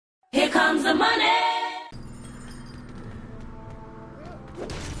tons of money.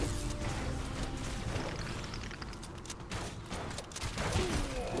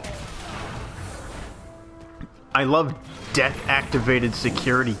 I love death-activated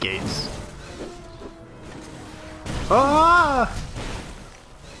security gates. Ah!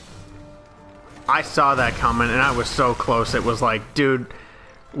 I saw that coming, and I was so close. It was like, dude,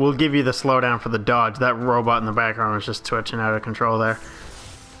 we'll give you the slowdown for the dodge. That robot in the background was just twitching out of control there.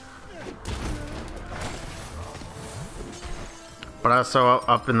 But I was so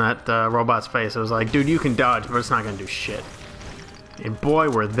up in that robot's face, it was like, dude, you can dodge, but it's not going to do shit. And boy,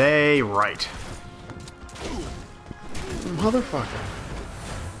 were they right. Motherfucker.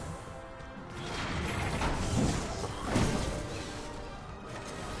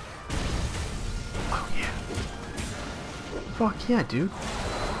 Oh, yeah. Fuck yeah, dude.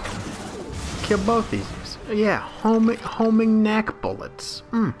 Kill both these. Yeah, homing knack bullets.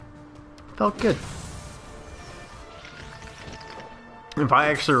 Felt good. If I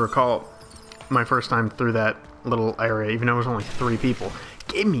actually recall my first time through that little area, even though it was only 3 people,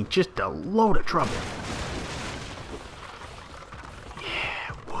 gave me just a load of trouble.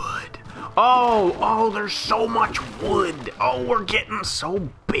 Yeah, wood. Oh, there's so much wood. Oh, we're getting so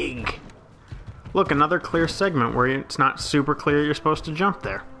big. Look, another clear segment where it's not super clear you're supposed to jump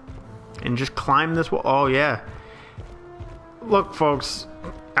there. And just climb this wall. Oh, yeah. Look, folks.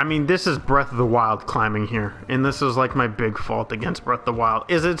 I mean, this is Breath of the Wild climbing here. And this is like my big fault against Breath of the Wild.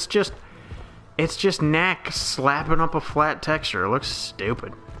 Is it's just Knack slapping up a flat texture. It looks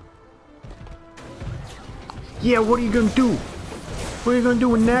stupid. Yeah, what are you gonna do? What are you gonna do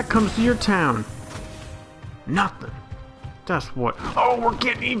when Knack comes to your town? Nothing. That's what. Oh, we're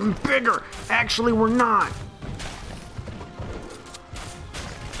getting even bigger. Actually, we're not.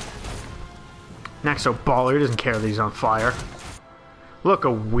 Knack's so baller, he doesn't care that he's on fire. Look,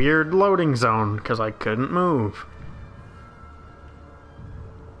 a weird loading zone, because I couldn't move.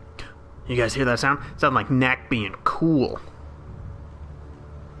 You guys hear that sound? It sounded like Knack being cool.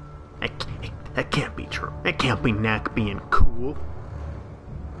 That can't be true. That can't be Knack being cool.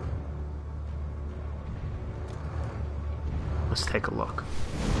 Let's take a look.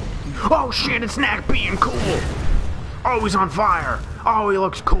 Oh shit, it's Knack being cool! Oh, he's on fire! Oh, he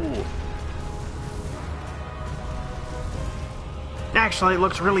looks cool! Actually, it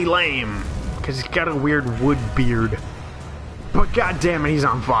looks really lame, because he's got a weird wood beard. But goddamn it, he's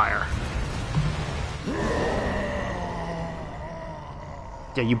on fire.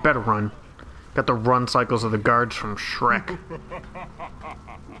 Yeah, you better run. Got the run cycles of the guards from Shrek.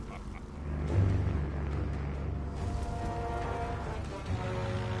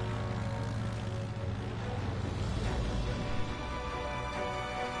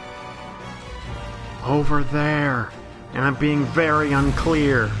 Over there. And I'm being very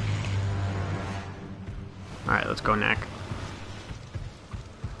unclear. Alright, let's go, Knack.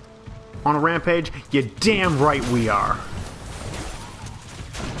 On a rampage? You damn right we are.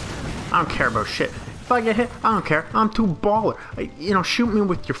 I don't care about shit. If I get hit, I don't care. I'm too baller. You know, shoot me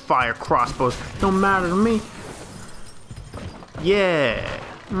with your fire crossbows. Don't matter to me. Yeah.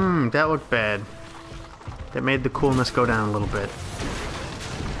 That looked bad. That made the coolness go down a little bit.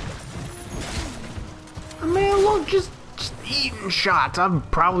 I mean, look, just eating shots.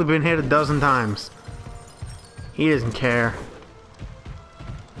 I've probably been hit a dozen times. He doesn't care.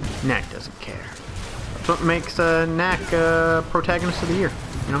 Knack doesn't care. That's what makes Knack protagonist of the year.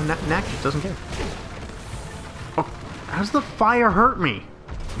 You know, Knack just doesn't care. Oh, how's the fire hurt me?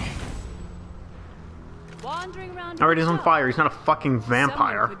 Alright, he's on fire. He's not a fucking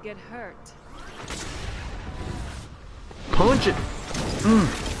vampire. Could get hurt. Punch it.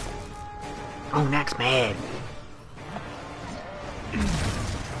 Oh, Knack's mad.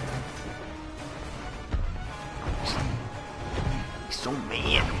 He's so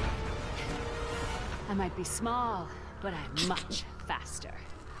mad. I might be small, but I'm much faster.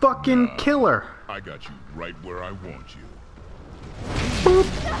 Fucking killer. I got you right where I want you. Boop.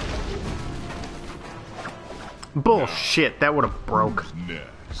 Bullshit, that would have broke.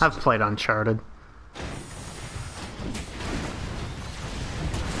 Next. I've played Uncharted.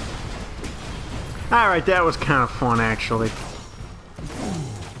 Alright, that was kind of fun, actually.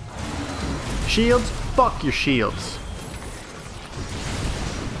 Shields? Fuck your shields.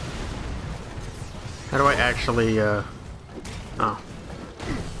 How do I actually, oh. Oh.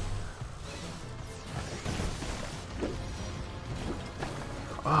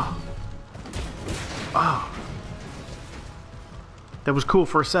 Oh. That was cool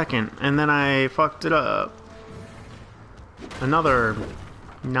for a second, and then I fucked it up. Another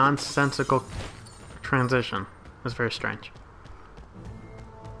nonsensical transition. It was very strange.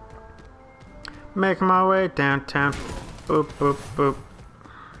 Making my way downtown. Boop, boop, boop.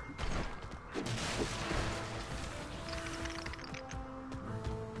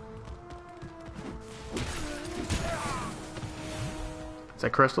 Is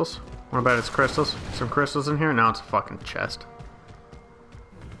that crystals? What about its crystals? Some crystals in here? No, it's a fucking chest.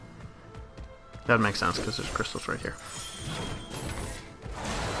 That makes sense because there's crystals right here.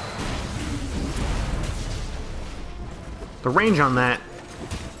 The range on that,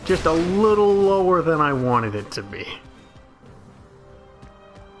 just a little lower than I wanted it to be.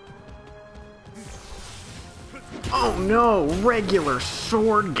 Oh no, regular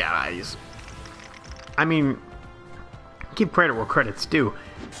sword guys. I mean, give credit where credit's due.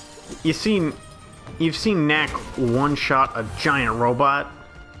 You've seen Knack one-shot a giant robot,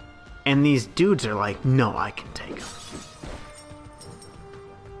 and these dudes are like, no, I can take him.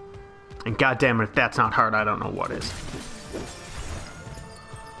 And goddamn it, if that's not hard, I don't know what is.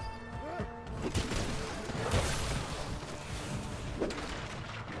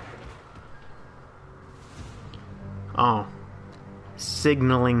 Oh.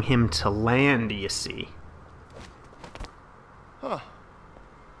 Signaling him to land, you see. Huh.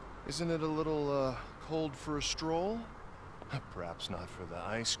 Isn't it a little, cold for a stroll? Perhaps not for the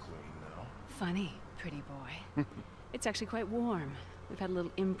Ice Queen, though. Funny, pretty boy. It's actually quite warm. We've had a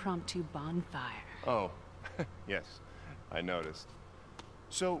little impromptu bonfire. Oh, yes, I noticed.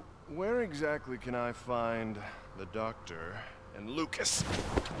 So, where exactly can I find the Doctor and Lucas?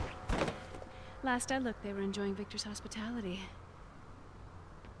 Last I looked, they were enjoying Victor's hospitality.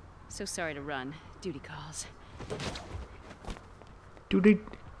 So sorry to run. Duty calls. Dude,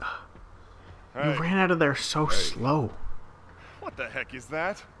 Hey. you ran out of there so slow. What the heck is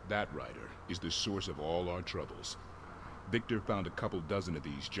that? That rider is the source of all our troubles. Victor found a couple dozen of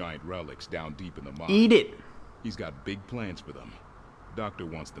these giant relics down deep in the mine. Eat it. He's got big plans for them. Doctor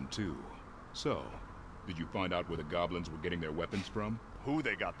wants them too. So, did you find out where the goblins were getting their weapons from? Who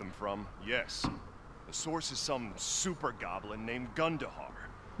they got them from, yes. The source is some super goblin named Gundahar.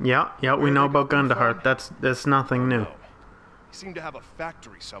 Yeah, we know about Gundahar. That's nothing new. No. They seem to have a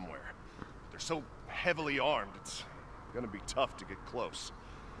factory somewhere. They're so heavily armed, it's gonna be tough to get close.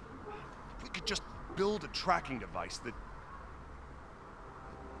 If we could just build a tracking device that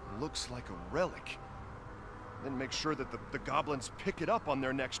looks like a relic, then make sure that the goblins pick it up on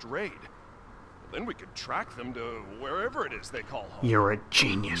their next raid. Then we could track them to wherever it is they call home. You're a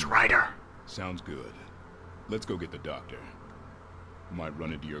genius, Ryder. Sounds good. Let's go get the Doctor. Might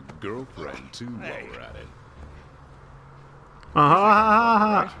run into your girlfriend too while we're at it.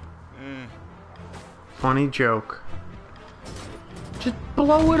 Ah, Right? funny joke. Just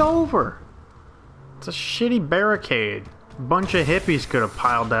blow it over. It's a shitty barricade. A bunch of hippies could have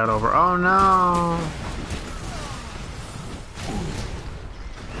piled that over. Oh no.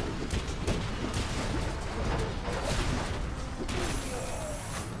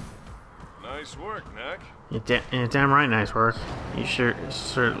 Nice work, Knack. You're damn right, nice work. You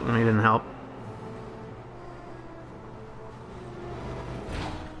certainly didn't help.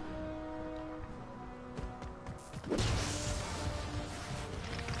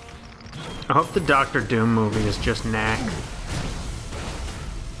 I hope the Doctor Doom movie is just Knack.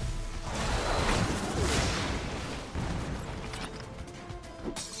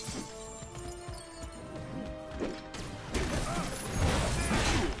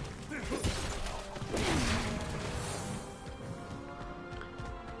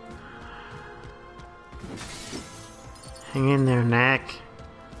 Hang in there, Knack.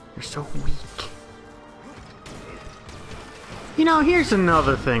 You're so weak. You know, here's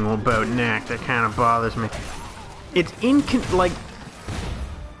another thing about Knack that kind of bothers me.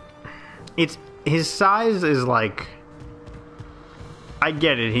 It's his size is like, I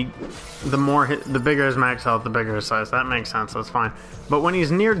get it. The bigger his max health, the bigger his size. That makes sense. That's fine. But when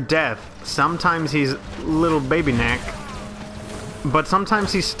he's near death, sometimes he's little baby Knack, but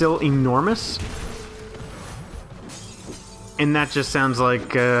sometimes he's still enormous. And that just sounds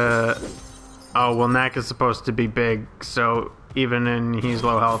like, oh, well, Knack is supposed to be big, so even in he's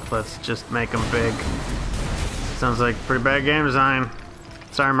low health, let's just make him big. Sounds like pretty bad game design.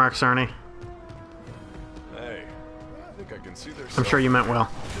 Sorry, Mark Cerny. Hey, I think I can see there's I'm sure you meant well.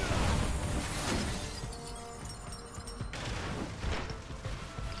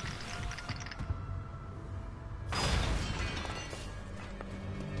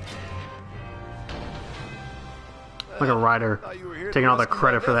 Like a Ryder taking all the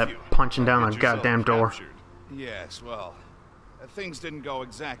credit for that punching down the goddamn door. Yes, well, things didn't go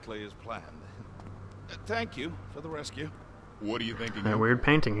exactly as planned. Thank you for the rescue. What are you thinking? That weird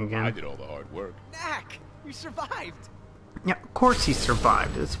painting I again. did all the hard work. Knack! You survived! Yeah, of course he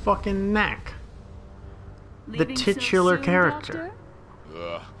survived. It's fucking Knack. the Leaving so titular soon, Character.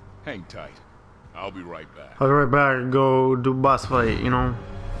 Doctor? Hang tight. I'll be right back. I'll be right back and go do boss fight, you know.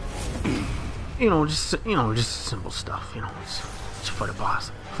 Just simple stuff, you know. Just fight a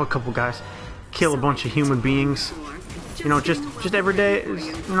boss. Fight a couple guys. Kill a bunch of human beings. You know, just everyday,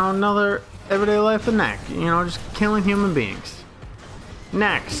 another everyday life of Knack. You know, just killing human beings.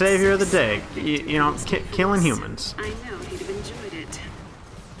 Knack, savior of the day. Killing humans. I know he'd have enjoyed it.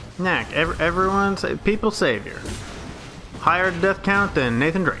 Knack, everyone's people savior. Higher death count than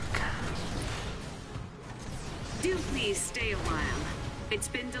Nathan Drake. Do please stay a while. It's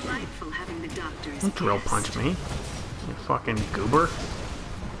been delightful having the doctor as Don't drill guest. punch me, you fucking goober.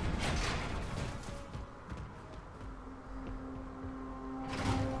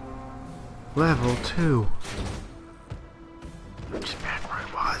 Level 2. Just back where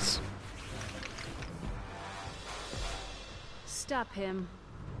I was. Stop him.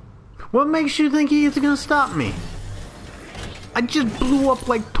 What makes you think he is gonna stop me? I just blew up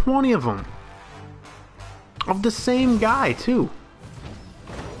like 20 of them. Of the same guy, too.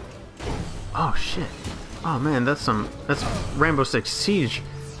 Oh, shit. Oh, man, that's Rainbow Six Siege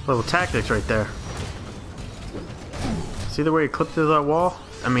level tactics right there. See the way he clipped through that wall?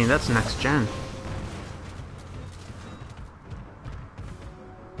 I mean, that's next gen.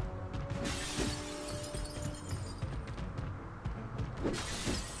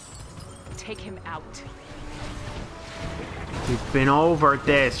 Take him out. We've been over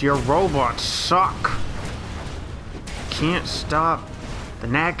this. Your robots suck. Can't stop the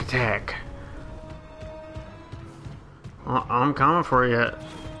Knack attack. I'm coming for you.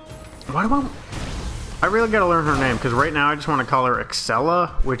 Why do I really gotta learn her name, because right now I just want to call her Excella,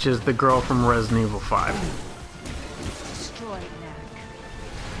 which is the girl from Resident Evil 5. Destroy Knack.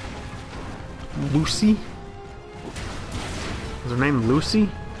 Lucy? Is her name Lucy?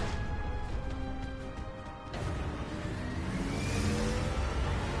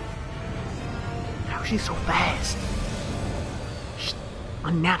 How is she so fast? She's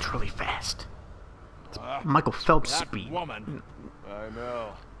unnaturally fast. It's Michael Phelps That speed. woman. I know.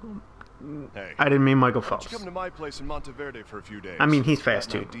 Hey, I didn't mean Michael why don't Phelps. you come to my place in Monteverde for a few days? I mean, he's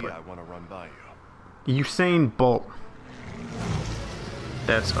fast Got an too, idea but- I want to run by you. Usain Bolt.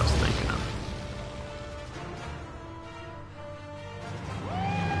 That's what I was thinking of.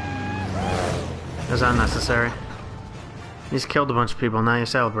 That's unnecessary. You just killed a bunch of people, now you're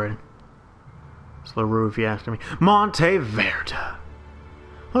celebrating. It's a little rude if you ask me. Monteverde.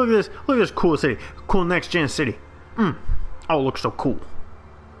 Look at this cool city. Cool next-gen city. Oh, it looks so cool.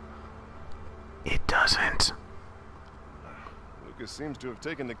 It doesn't. Lucas seems to have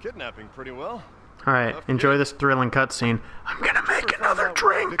taken the kidnapping pretty well. Alright, enjoy this thrilling cutscene. I'm gonna make Ever found another out what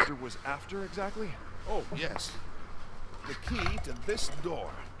drink. Victor was after exactly? Oh, yes. The key to this door.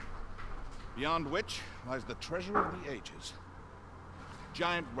 Beyond which lies the treasure of the ages.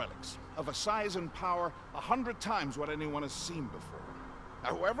 Giant relics of a size and power 100 times what anyone has seen before.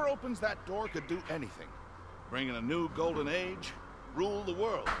 Now, whoever opens that door could do anything. Bring in a new golden age, rule the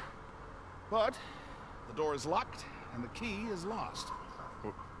world. But the door is locked and the key is lost.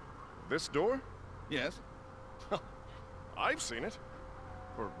 This door? Yes? I've seen it.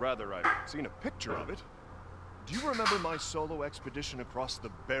 Or rather, I've seen a picture of it. Do you remember my solo expedition across the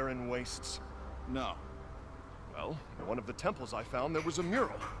barren wastes? No. Well, in one of the temples I found, there was a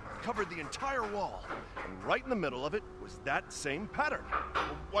mural. Covered the entire wall. And right in the middle of it was that same pattern.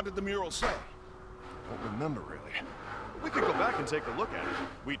 What did the mural say? I don't remember, really. We could go back and take a look at it.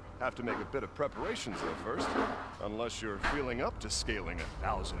 We'd have to make a bit of preparations, though, first. Unless you're feeling up to scaling a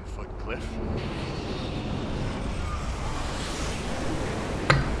 1,000-foot cliff.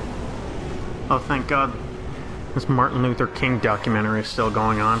 Oh, thank God. This Martin Luther King documentary is still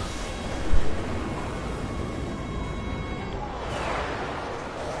going on.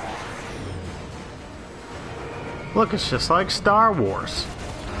 Look, it's just like Star Wars.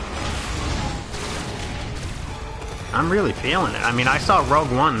 I'm really feeling it. I mean, I saw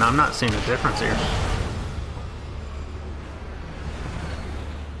Rogue One, and I'm not seeing a difference here.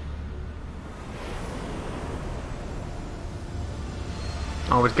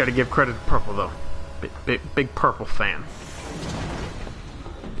 Always got to give credit to Purple, though. Big Purple fan.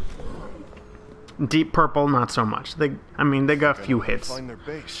 Deep Purple, not so much. They got a few hits. Find their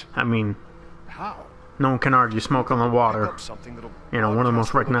base. I mean, How? no one can argue Smoke on the Pick Water. up something that'll You know, one of the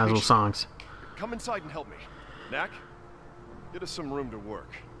most broadcast their recognizable location. songs. Come inside and help me. Knack, get us some room to work.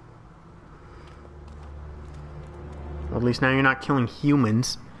 Well, at least now you're not killing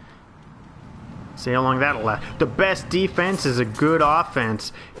humans. See how long that'll last. The best defense is a good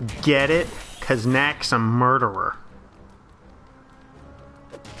offense. Get it? 'Cause Knack's a murderer.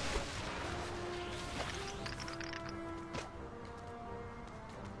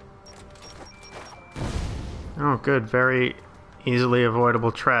 Oh, good. Very easily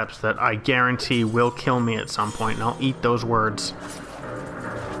avoidable traps that I guarantee will kill me at some point, and I'll eat those words.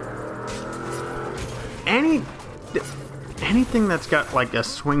 Anything that's got, like, a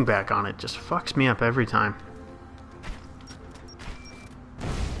swing back on it just fucks me up every time.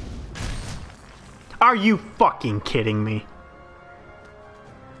 Are you fucking kidding me?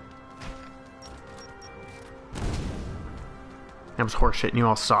 That was horseshit and you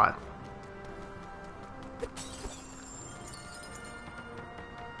all saw it.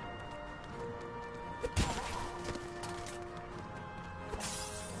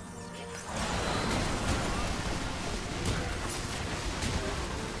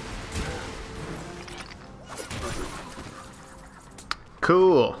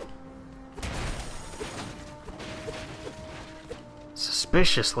 Cool.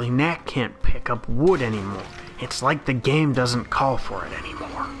 Suspiciously, Knack can't pick up wood anymore. It's like the game doesn't call for it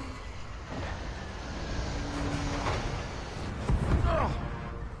anymore.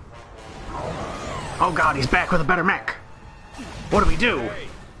 Oh god, he's back with a better mech. What do we do? Hey,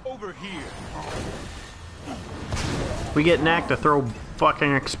 over here. We get Knack to throw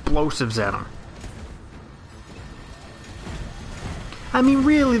fucking explosives at him. I mean,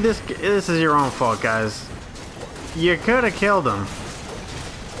 really, this is your own fault, guys. You could have killed him.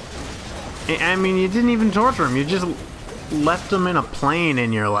 I mean, you didn't even torture him. You just left him in a plane,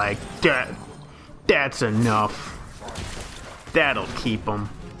 and you're like, that's enough. That'll keep him.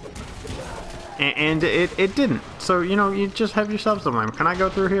 And it didn't. So, you know, you just have yourself some blame. Can I go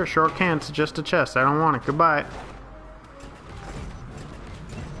through here? Sure can. It's just a chest. I don't want it. Goodbye.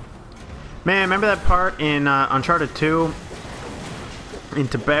 Man, remember that part in Uncharted 2 in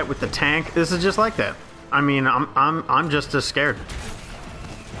Tibet with the tank? This is just like that. I mean, I'm just as scared.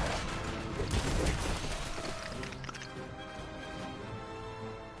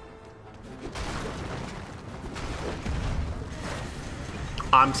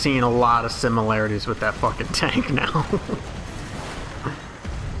 I'm seeing a lot of similarities with that fucking tank now.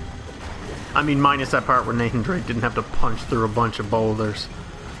 I mean, minus that part where Nathan Drake didn't have to punch through a bunch of boulders.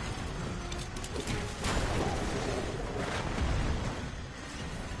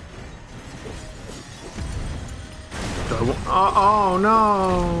 Oh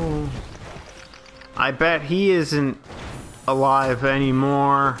no! I bet he isn't alive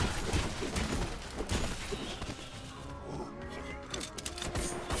anymore.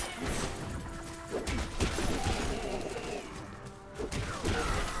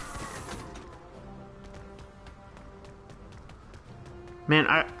 Man,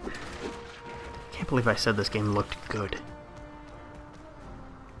 I can't believe I said this game looked good.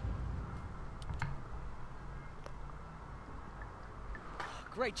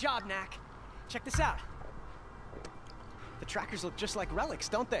 Great job, Knack. Check this out. The trackers look just like relics,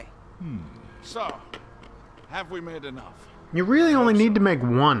 don't they? So, have we made enough? You really only need to make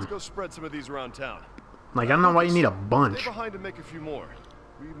one. Let's go spread some of these around town. Like, I don't know why you need a Stay bunch. behind and make a few more.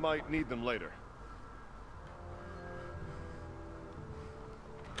 We might need them later.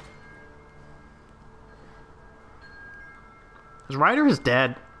 Is Ryder his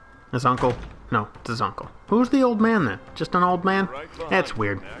dad? His uncle? No, it's his uncle. Who's the old man then? Just an old man? Right behind That's you,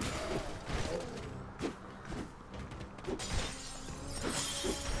 weird. Knack.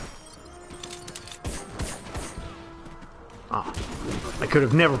 Oh, I could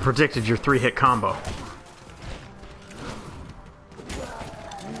have never predicted your 3-hit combo.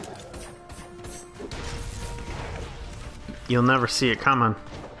 You'll never see it coming.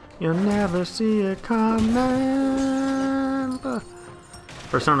 You'll never see it coming.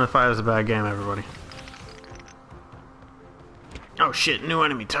 Persona 5 is a bad game, everybody. Oh shit, new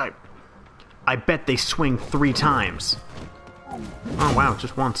enemy type. I bet they swing 3 times. Oh wow,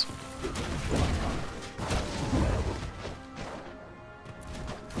 just once.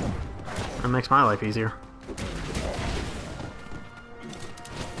 That makes my life easier.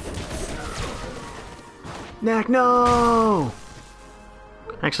 Knack, no!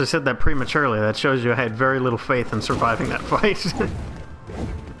 I actually said that prematurely. That shows you I had very little faith in surviving that fight.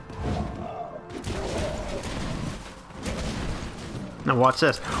 Now watch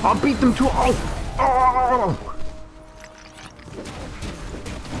this. I'll beat them to... Oh! Oh!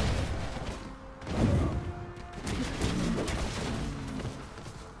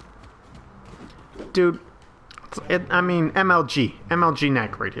 Dude, I mean, MLG. MLG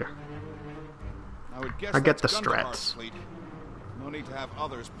Knack right here. I would guess I get the that's Gundar's strats. fleet. No need to have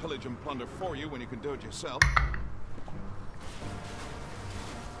others pillage and plunder for you when you can do it yourself.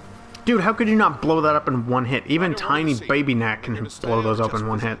 Dude, how could you not blow that up in one hit? Even Ryder, tiny we're to see. baby Knack You're can gonna stay blow those or up in just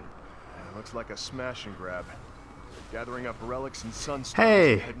one visit? hit. Yeah, looks like a smash and grab. Gathering up relics and sunstones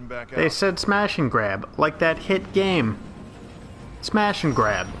Hey, and heading back they out. said smash and grab, like that hit game. Smash and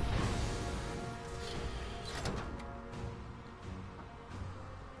grab.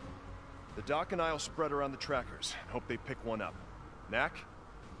 The Doc and I'll spread around the trackers. Hope they pick one up. Knack,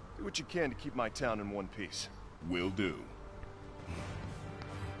 do what you can to keep my town in one piece. Will do.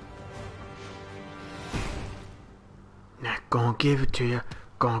 Knack, gonna give it to you.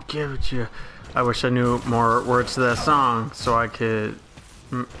 Gonna give it to you. I wish I knew more words to that song so I could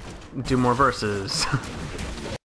do more verses.